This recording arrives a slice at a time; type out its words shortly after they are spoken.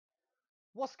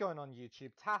What's going on YouTube?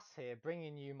 Tass here,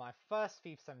 bringing you my first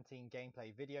FIFA 17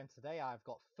 gameplay video, and today I've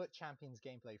got FUT Champions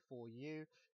gameplay for you,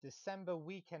 December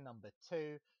weekend number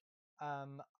 2.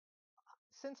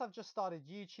 Since I've just started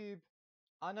YouTube,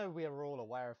 I know we are all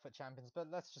aware of FUT Champions, but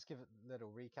let's just give a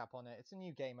little recap on it. It's a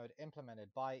new game mode implemented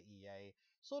by EA,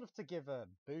 sort of to give a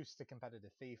boost to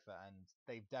competitive FIFA, and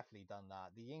they've definitely done that.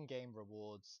 The in-game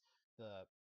rewards, the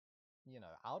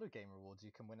out of game rewards you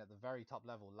can win at the very top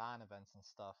level, LAN events and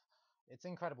stuff. It's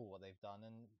incredible what they've done.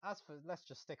 And as for, let's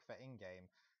just stick for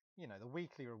in-game, the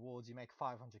weekly rewards, you make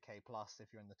 500k plus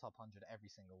if you're in the top 100 every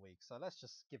single week. So let's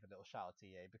just give a little shout out to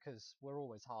EA because we're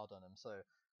always hard on them. So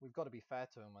we've got to be fair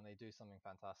to them when they do something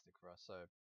fantastic for us. So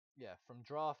yeah, from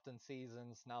draft and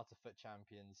seasons now to FUT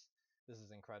Champions, this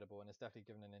is incredible and it's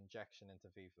definitely given an injection into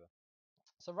FIFA.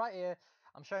 So right here,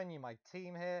 I'm showing you my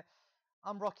team here.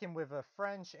 I'm rocking with a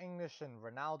French, English, and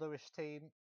Ronaldo-ish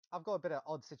team. I've got a bit of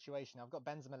odd situation. I've got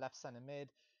Benzema left centre mid.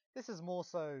 This is more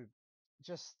so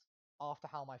just after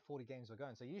how my 40 games were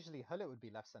going. So usually Hullet would be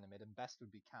left centre mid and Best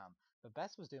would be Cam. But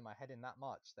Best was doing my head in that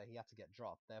much that he had to get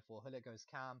dropped. Therefore, Hullet goes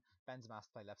Cam, Benzema has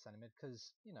to play left centre mid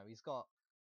because, he's got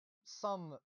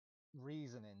some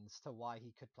reasonings to why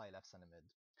he could play left centre mid.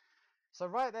 So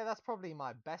right there, that's probably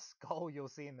my best goal you'll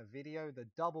see in the video. The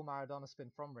double Maradona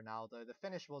spin from Ronaldo. The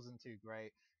finish wasn't too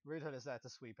great. Rudel is there to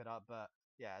sweep it up, but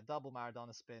yeah, double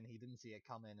Maradona spin. He didn't see it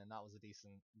coming, and that was a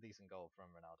decent goal from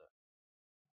Ronaldo.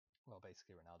 Well,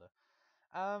 basically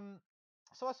Ronaldo.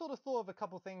 So I sort of thought of a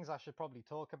couple things I should probably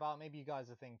talk about. Maybe you guys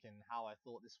are thinking how I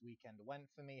thought this weekend went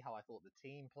for me, how I thought the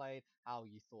team played, how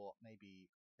you thought maybe,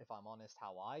 if I'm honest,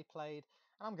 how I played.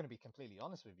 And I'm going to be completely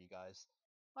honest with you guys.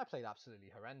 I played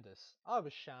absolutely horrendous. I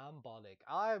was shambolic.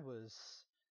 I was,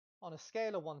 on a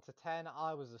scale of 1 to 10,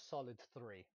 I was a solid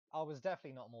 3. I was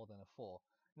definitely not more than a 4.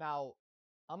 Now,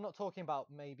 I'm not talking about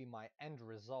maybe my end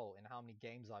result in how many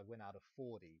games I win out of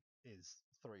 40 is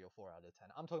 3 or 4 out of 10.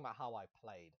 I'm talking about how I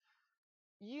played.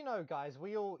 Guys,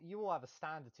 you all have a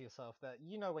standard to yourself that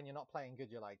when you're not playing good,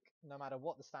 you're like, no matter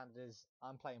what the standard is,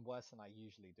 I'm playing worse than I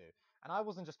usually do. And I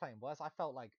wasn't just playing worse. I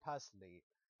felt like personally,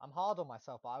 I'm hard on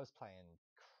myself, but I was playing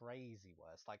crazy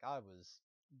worse. Like I was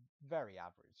very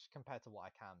average compared to what I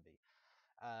can be.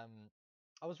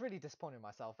 I was really disappointed in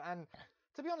myself. And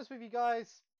to be honest with you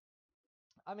guys,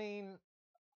 I mean,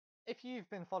 if you've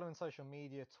been following social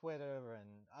media, Twitter, and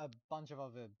a bunch of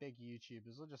other big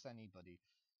YouTubers, or just anybody,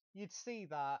 you'd see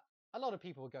that a lot of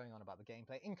people were going on about the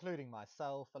gameplay, including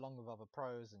myself, along with other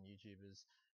pros and YouTubers.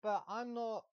 But I'm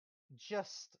not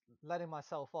just letting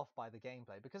myself off by the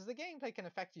gameplay, because the gameplay can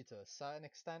affect you to a certain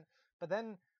extent. But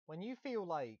then when you feel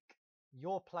like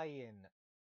you're playing,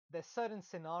 there's certain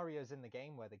scenarios in the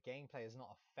game where the gameplay is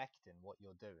not affecting what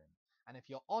you're doing. And if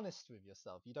you're honest with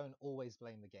yourself, you don't always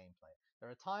blame the gameplay. There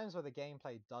are times where the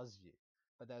gameplay does you,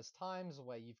 but there's times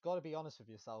where you've got to be honest with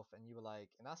yourself and you were like,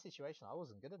 in that situation, I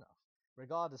wasn't good enough.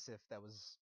 Regardless if there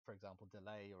was, for example,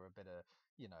 delay or a bit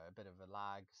of a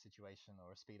lag situation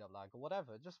or a speed up lag or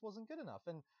whatever, it just wasn't good enough.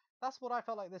 And that's what I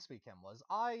felt like this weekend was.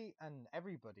 I and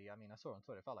everybody, I mean, I saw on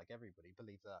Twitter, it felt like everybody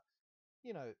believed that,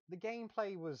 the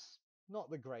gameplay was not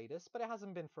the greatest, but it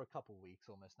hasn't been for a couple weeks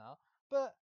almost now.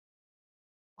 But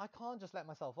I can't just let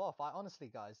myself off. I honestly,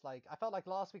 guys, like I felt like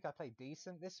last week I played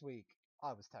decent. This week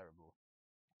I was terrible.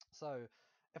 So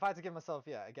if I had to give myself,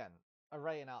 again, a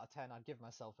rating out of 10, I'd give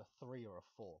myself a 3 or a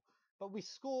 4. But we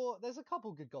score. There's a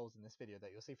couple good goals in this video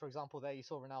that you'll see. For example, there you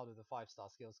saw Ronaldo, the 5-star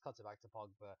skills, cuts it back to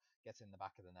Pogba, gets in the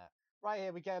back of the net. Right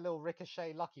here, we get a little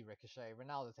ricochet, lucky ricochet.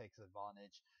 Ronaldo takes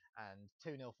advantage, and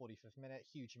 2-0, 45th minute,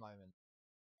 huge moment.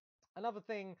 Another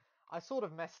thing, I sort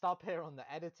of messed up here on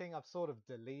the editing. I've sort of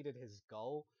deleted his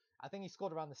goal. I think he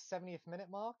scored around the 70th minute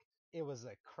mark. It was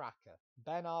a cracker.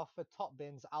 Ben Arthur top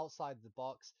bins outside the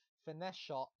box, finesse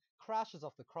shot, crashes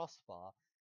off the crossbar,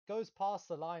 goes past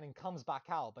the line and comes back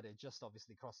out, but it just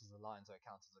obviously crosses the line, so it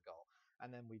counts as a goal.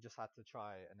 And then we just had to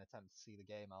try and attempt to see the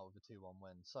game out with a 2-1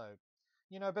 win. So,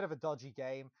 a bit of a dodgy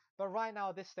game. But right now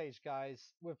at this stage, guys,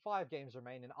 with 5 games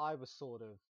remaining, I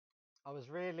was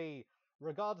really,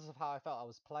 regardless of how I felt I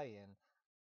was playing,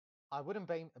 I wouldn't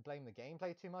blame the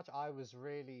gameplay too much. I was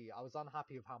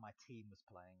unhappy with how my team was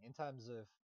playing in terms of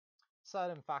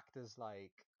certain factors.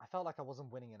 Like I felt like I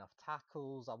wasn't winning enough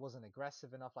tackles. I wasn't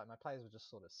aggressive enough. Like my players were just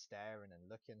sort of staring and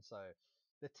looking. So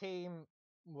the team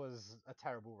was a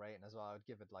terrible rating as well. I would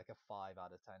give it like a 5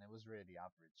 out of 10. It was really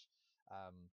average.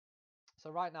 So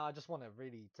right now, I just want to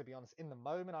really, to be honest, in the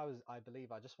moment, I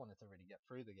believe I just wanted to really get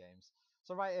through the games.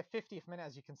 So right at 50th minute,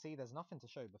 as you can see, there's nothing to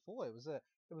show before. It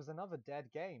was another dead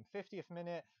game. 50th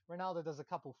minute, Ronaldo does a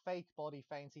couple fake body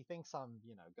feints. He thinks I'm,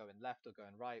 going left or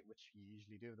going right, which you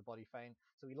usually do with the body feint.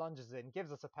 So he lunges in,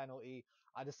 gives us a penalty.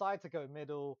 I decide to go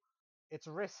middle. It's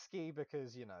risky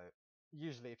because,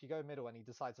 usually if you go middle and he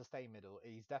decides to stay middle,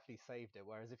 he's definitely saved it.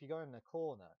 Whereas if you go in the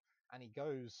corner and he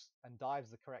goes and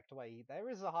dives the correct way, there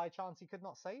is a high chance he could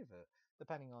not save it,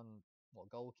 depending on what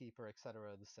goalkeeper, etc.,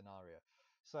 the scenario.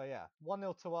 So yeah,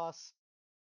 1-0 to us.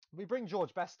 We bring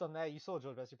George Best on there. You saw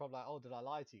George Best. You're probably like, oh, did I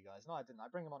lie to you guys? No, I didn't. I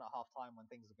bring him on at half time when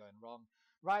things are going wrong.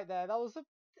 Right there, that was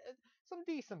some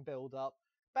decent build up.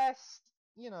 Best,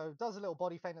 does a little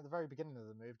body feint at the very beginning of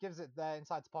the move, gives it there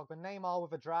inside to Pogba. Neymar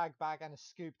with a drag back and a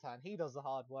scoop turn. He does the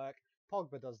hard work.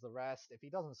 Pogba does the rest. If he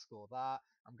doesn't score that,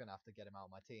 I'm going to have to get him out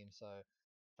of my team. So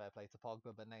fair play to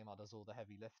Pogba, but Neymar does all the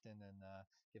heavy lifting and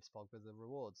gives Pogba the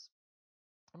rewards.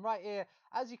 And right here,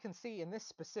 as you can see in this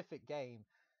specific game,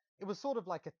 it was sort of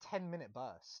like a 10-minute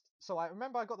burst. So I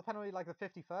remember I got the penalty like the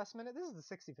 51st minute. This is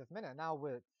the 65th minute. Now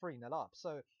we're 3-0 up.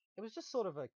 So it was just sort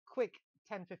of a quick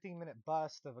 10-15-minute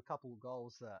burst of a couple of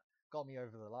goals that got me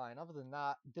over the line. Other than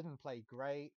that, didn't play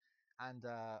great. And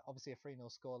obviously a 3-0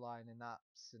 scoreline in that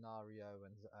scenario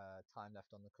and time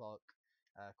left on the clock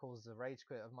causes a rage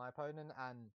quit of my opponent.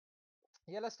 And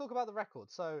yeah, let's talk about the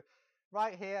record. So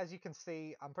right here, as you can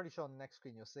see, I'm pretty sure on the next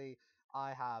screen you'll see,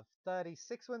 I have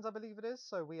 36 wins, I believe it is.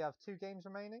 So we have 2 games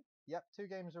remaining. Yep, 2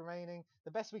 games remaining.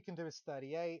 The best we can do is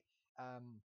 38.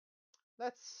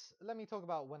 Let me talk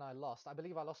about when I lost. I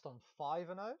believe I lost on 5-0,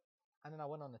 and then I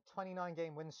went on a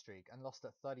 29-game win streak and lost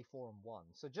at 34-1.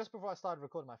 So just before I started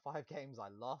recording my 5 games, I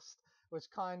lost, which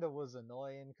kind of was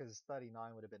annoying because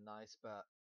 39 would have been nice, but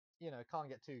can't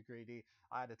get too greedy.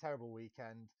 I had a terrible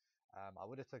weekend. I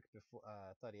would have took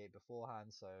 38 beforehand,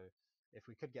 so if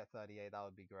we could get 38, that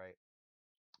would be great.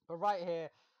 But right here,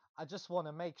 I just want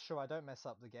to make sure I don't mess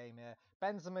up the game here.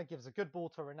 Benzema gives a good ball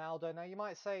to Ronaldo. Now, you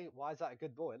might say, why is that a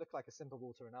good ball? It looked like a simple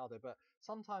ball to Ronaldo, but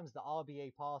sometimes the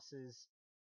RBA passes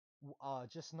are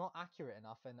just not accurate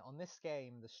enough. And on this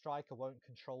game, the striker won't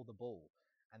control the ball.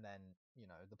 And then,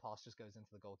 the pass just goes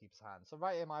into the goalkeeper's hand. So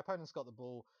right here, my opponent's got the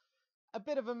ball. A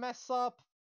bit of a mess up.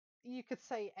 You could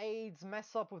say AIDS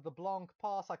mess up with the Blanc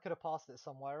pass. I could have passed it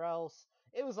somewhere else.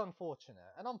 It was unfortunate.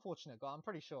 An unfortunate goal. I'm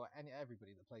pretty sure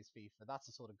everybody that plays FIFA, that's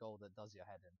the sort of goal that does your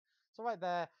head in. So right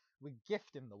there, we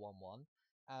gift him the 1-1.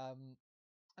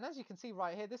 And as you can see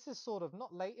right here, this is sort of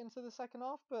not late into the second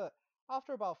half, but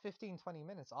after about 15-20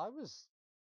 minutes, I was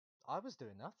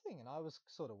doing nothing and I was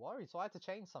sort of worried. So I had to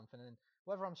change something. And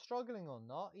whether I'm struggling or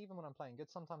not, even when I'm playing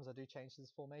good, sometimes I do change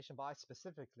this formation. But I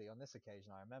specifically, on this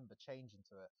occasion, I remember changing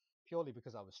to it purely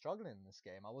because I was struggling in this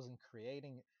game. I wasn't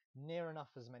creating near enough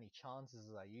as many chances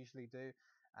as I usually do.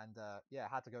 And yeah,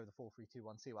 I had to go with the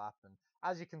 4-3-2-1, see what happened.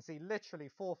 As you can see, literally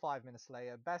 4 or 5 minutes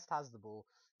later, Best has the ball,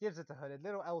 gives it to Hooded,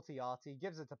 little LTRT,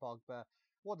 gives it to Pogba.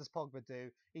 What does Pogba do?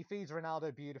 He feeds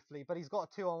Ronaldo beautifully, but he's got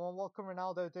a 2-on-1. What can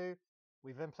Ronaldo do?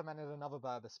 We've implemented another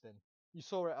Berber spin. You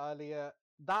saw it earlier.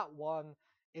 That one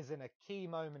is in a key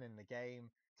moment in the game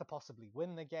to possibly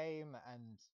win the game,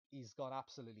 and he's gone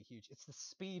absolutely huge. It's the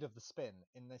speed of the spin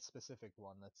in this specific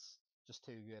one that's just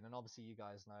too good. And obviously, you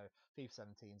guys know FIFA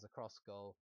 17's a cross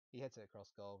goal. He hits it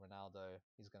across goal. Ronaldo,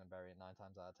 he's going to bury it 9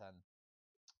 times out of 10.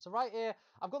 So right here,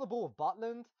 I've got the ball with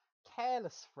Butland.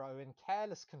 Careless throw in,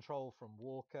 careless control from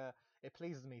Walker. It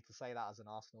pleases me to say that as an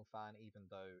Arsenal fan, even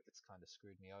though it's kind of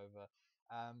screwed me over.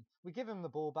 We give him the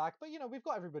ball back, but we've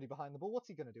got everybody behind the ball. What's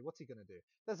he going to do? What's he going to do?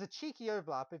 There's a cheeky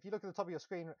overlap. If you look at the top of your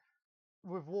screen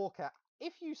with Walker,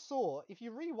 if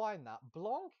you rewind that,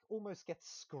 Blanc almost gets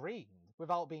screened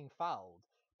without being fouled.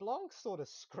 Blanc sort of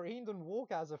screened and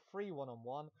Walker has a free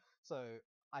one-on-one. So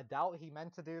I doubt he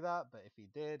meant to do that, but if he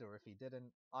did or if he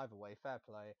didn't, either way, fair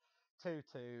play.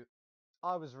 2-2.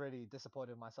 I was really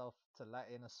disappointed with myself to let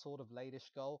in a sort of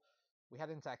late-ish goal. We head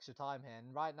into extra time here,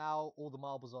 and right now, all the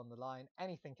marbles on the line.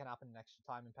 Anything can happen in extra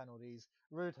time in penalties.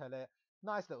 Rude Hullet,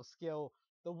 nice little skill.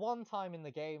 The one time in the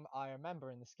game, I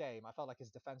remember in this game, I felt like his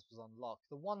defence was on lock.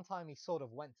 The one time he sort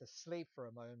of went to sleep for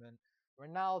a moment,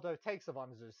 Ronaldo takes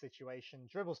advantage of the situation,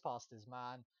 dribbles past his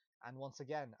man, and once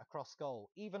again, a cross goal.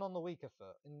 Even on the weaker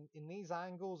foot. In these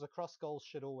angles, a cross goal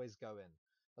should always go in.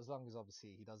 As long as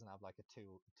obviously he doesn't have like a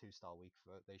two-star weak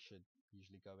foot, they should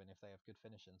usually go in if they have good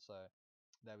finishing. So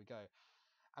there we go.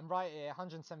 And right here,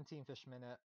 117th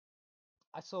minute,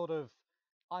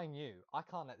 I knew I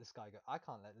can't let this guy go. I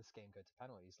can't let this game go to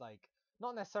penalties. Like,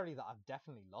 not necessarily that I've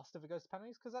definitely lost if it goes to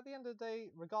penalties, because at the end of the day,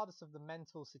 regardless of the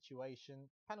mental situation,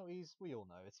 penalties, we all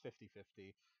know it's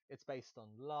 50-50. It's based on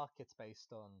luck. It's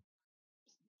based on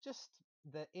just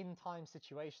the in-time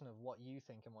situation of what you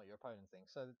think and what your opponent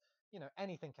thinks. So,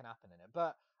 anything can happen in it.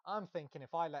 But I'm thinking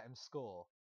if I let him score,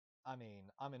 I mean,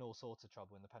 I'm in all sorts of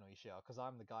trouble in the penalty shootout because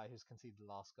I'm the guy who's conceded the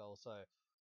last goal. So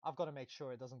I've got to make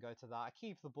sure it doesn't go to that. I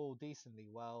keep the ball decently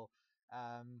well.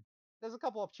 Um, there's a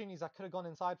couple opportunities I could have gone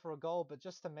inside for a goal, but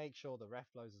just to make sure the ref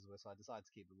blows his whistle, I decided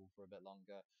to keep the ball for a bit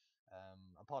longer.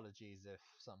 Apologies if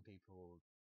some people,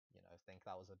 think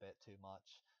that was a bit too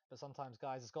much. But sometimes,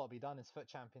 guys, it's got to be done. It's FUT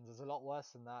Champions. There's a lot worse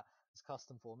than that. There's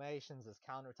custom formations. There's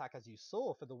counter-attack, as you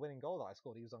saw for the winning goal that I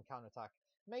scored. He was on counter-attack.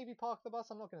 Maybe park the bus.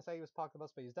 I'm not going to say he was park the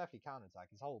bus, but he was definitely counter-attack.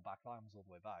 His whole back line was all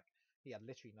the way back. He had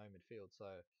literally no midfield. So,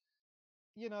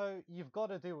 you've got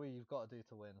to do what you've got to do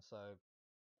to win. So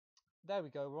there we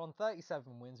go. We're on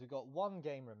 37 wins. We've got one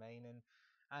game remaining.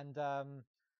 And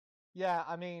yeah,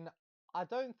 I mean, I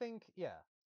don't think, yeah,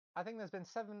 I think there's been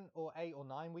 7 or 8 or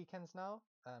 9 weekends now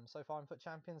so far in FUT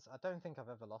Champions. I don't think I've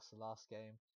ever lost the last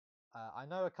game. I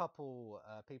know a couple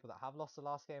people that have lost the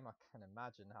last game. I can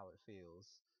imagine how it feels.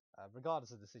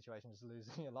 Regardless of the situation, just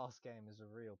losing your last game is a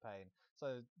real pain.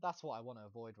 So that's what I want to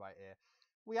avoid right here.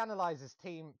 We analyse his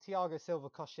team. Thiago Silva,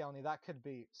 Koscielny, that could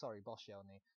be, sorry,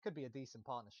 Boscielny, could be a decent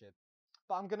partnership.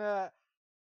 But I'm going to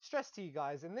stress to you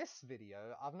guys, in this video,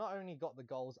 I've not only got the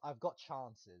goals, I've got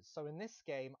chances. So in this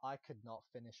game, I could not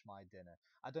finish my dinner.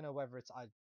 I don't know whether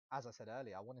as I said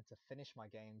earlier, I wanted to finish my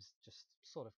games, just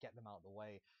sort of get them out of the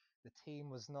way. The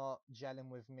team was not gelling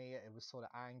with me. It was sort of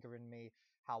angering me.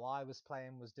 How I was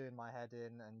playing was doing my head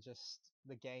in, and just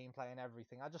the gameplay and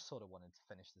everything. I just sort of wanted to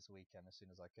finish this weekend as soon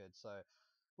as I could. So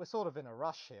we're sort of in a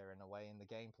rush here in a way in the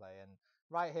gameplay. And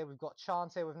right here, we've got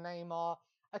chance here with Neymar.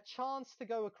 A chance to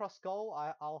go across goal.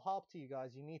 I'll harp to you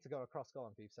guys, you need to go across goal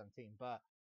in FIFA 17. But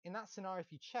in that scenario,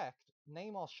 if you checked,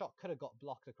 Neymar's shot could have got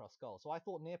blocked across goal. So I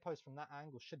thought near post from that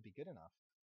angle should be good enough.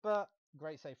 But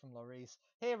great save from Lloris.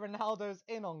 Here, Ronaldo's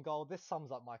in on goal. This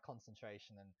sums up my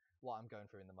concentration and what I'm going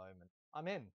through in the moment. I'm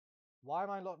in. Why am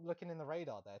I not looking in the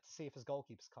radar there to see if his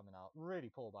goalkeeper's coming out? Really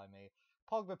poor by me.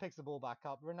 Pogba picks the ball back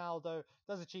up. Ronaldo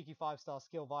does a cheeky 5-star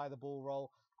skill via the ball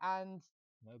roll. And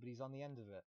nobody's on the end of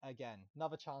it. Again,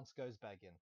 another chance goes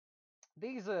begging.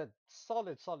 These are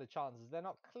solid chances. They're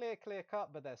not clear cut,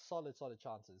 but they're solid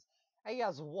chances. He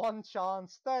has one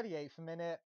chance, 38th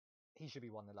minute. He should be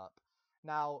 1-0 up.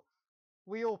 Now,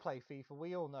 we all play FIFA.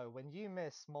 We all know when you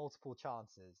miss multiple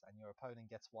chances and your opponent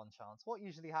gets one chance, what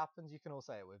usually happens? You can all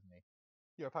say it with me.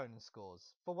 Your opponent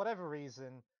scores. For whatever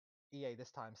reason, EA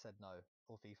this time said no,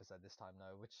 or FIFA said this time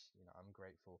no, which, I'm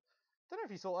grateful. Don't know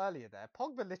if you saw earlier there,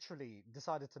 Pogba literally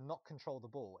decided to not control the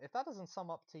ball. If that doesn't sum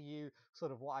up to you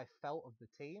sort of what I felt of the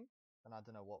team, then I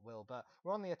don't know what will. But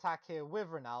we're on the attack here with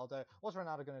Ronaldo. What's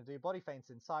Ronaldo going to do? Body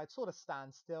feints inside, sort of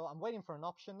stands still. I'm waiting for an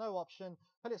option, no option.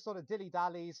 But it sort of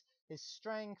dilly-dallies. His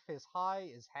strength, his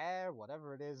height, his hair,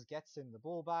 whatever it is, gets him the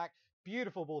ball back.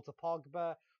 Beautiful ball to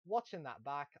Pogba. Watching that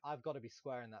back, I've got to be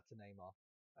squaring that to Neymar.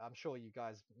 I'm sure you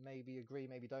guys maybe agree,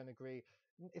 maybe don't agree.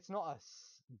 It's not a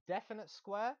definite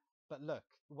square, but look,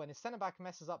 when his centre back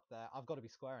messes up there, I've got to be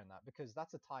squaring that because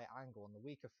that's a tight angle on the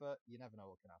weaker foot. You never know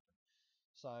what can happen.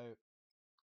 So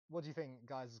what do you think,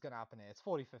 guys, is going to happen here? It's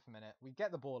 45th minute. We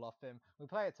get the ball off him. We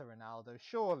play it to Ronaldo.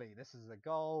 Surely this is a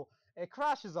goal. It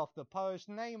crashes off the post.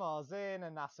 Neymar's in,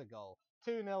 and that's a goal.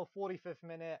 2-0, 45th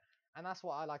minute. And that's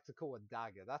what I like to call a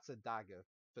dagger. That's a dagger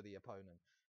for the opponent.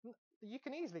 You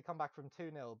can easily come back from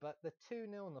 2-0, but the 2-0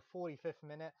 in the 45th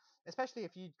minute, especially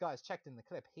if you guys checked in the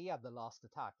clip, he had the last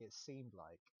attack, it seemed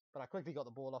like. But I quickly got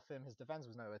the ball off him. His defence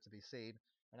was nowhere to be seen.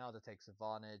 Ronaldo takes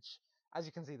advantage. As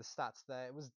you can see the stats there,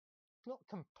 it was not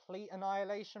complete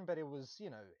annihilation, but it was,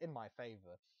 in my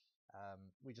favour.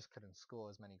 We just couldn't score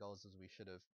as many goals as we should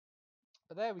have.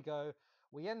 But there we go.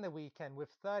 We end the weekend with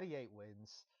 38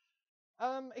 wins.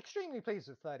 Extremely pleased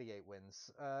with 38 wins.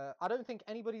 I don't think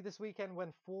anybody this weekend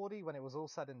went 40 when it was all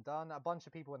said and done. A bunch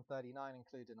of people went 39,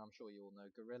 including, I'm sure you all know,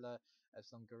 Gorilla,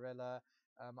 Epsilon Gorilla.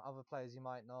 Other players you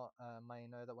might not may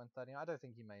know that went 39. I don't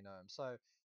think you may know him. So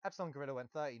Epsilon Gorilla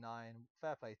went 39.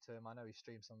 Fair play to him. I know he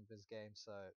streamed some of his games,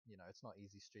 so it's not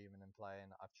easy streaming and playing.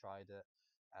 I've tried it.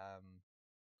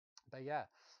 But yeah,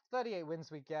 38 wins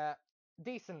we get.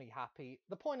 Decently happy.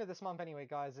 The point of this month anyway,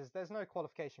 guys, is there's no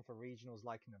qualification for regionals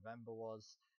like November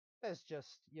was. There's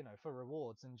just, for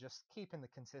rewards and just keeping the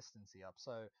consistency up.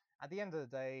 So at the end of the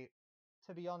day,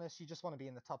 to be honest, you just want to be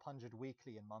in the top 100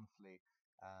 weekly and monthly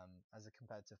as a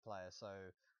competitive player. So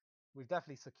we've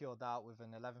definitely secured that with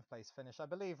an 11th place finish. I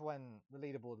believe when the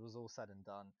leaderboard was all said and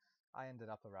done, I ended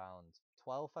up around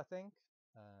 12th, I think.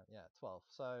 Yeah, 12th.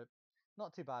 So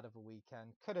not too bad of a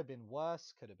weekend. Could have been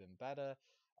worse, could have been better,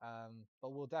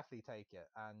 but we'll definitely take it.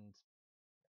 And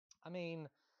I mean,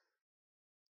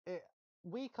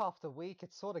 week after week,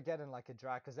 it's sort of getting like a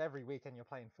drag because every weekend you're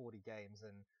playing 40 games,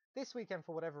 and this weekend,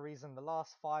 for whatever reason, the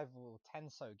last 5 or 10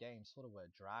 so games sort of were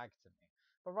a drag to me.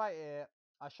 But right here,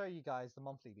 I show you guys the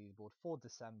monthly leaderboard for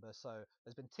December. So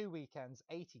there's been 2 weekends,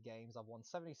 80 games. I've won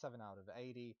 77 out of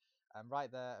 80.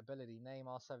 Right there, ability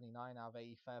Neymar 79 out of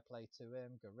 80. Fair play to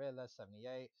him. Gorilla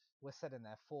 78. We're sitting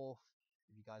there fourth.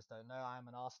 If you guys don't know, I'm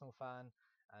an Arsenal fan,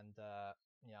 and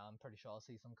yeah, I'm pretty sure I'll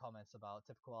see some comments about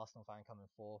typical Arsenal fan coming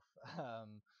fourth.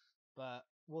 But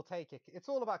we'll take it. It's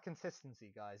all about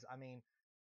consistency, guys. I mean,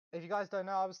 if you guys don't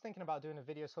know, I was thinking about doing a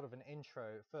video, sort of an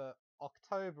intro for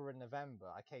October and November.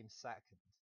 I came second.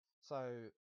 So,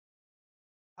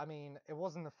 I mean, it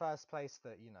wasn't the first place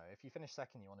that, if you finish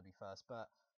second, you want to be first. But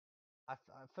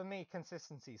for me,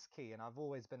 consistency is key, and I've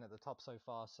always been at the top so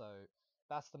far, so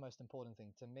that's the most important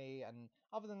thing to me. And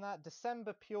other than that,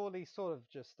 December purely sort of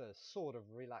just a sort of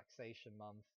relaxation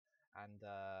month, and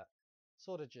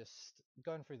sort of just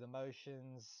going through the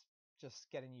motions,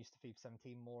 just getting used to FIFA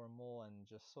 17 more and more, and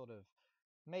just sort of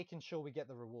making sure we get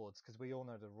the rewards, because we all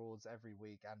know the rewards every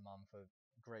week and month are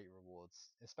great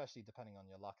rewards, especially depending on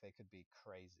your luck. They could be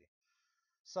crazy.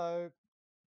 So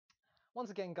once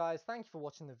again, guys, thank you for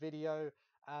watching the video.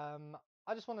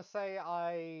 I just want to say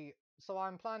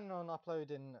I'm planning on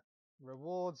uploading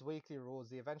rewards, weekly rewards,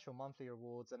 the eventual monthly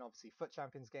rewards, and obviously FUT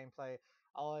Champions gameplay.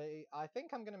 I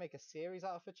think I'm going to make a series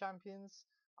out of FUT Champions.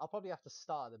 I'll probably have to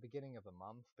start at the beginning of a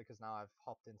month because now I've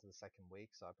hopped into the second week,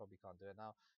 so I probably can't do it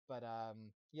now. But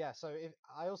yeah, so if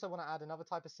I also want to add another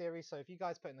type of series, so if you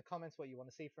guys put in the comments what you want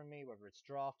to see from me, whether it's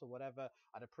draft or whatever,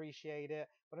 I'd appreciate it.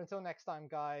 But until next time,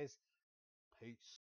 guys, peace.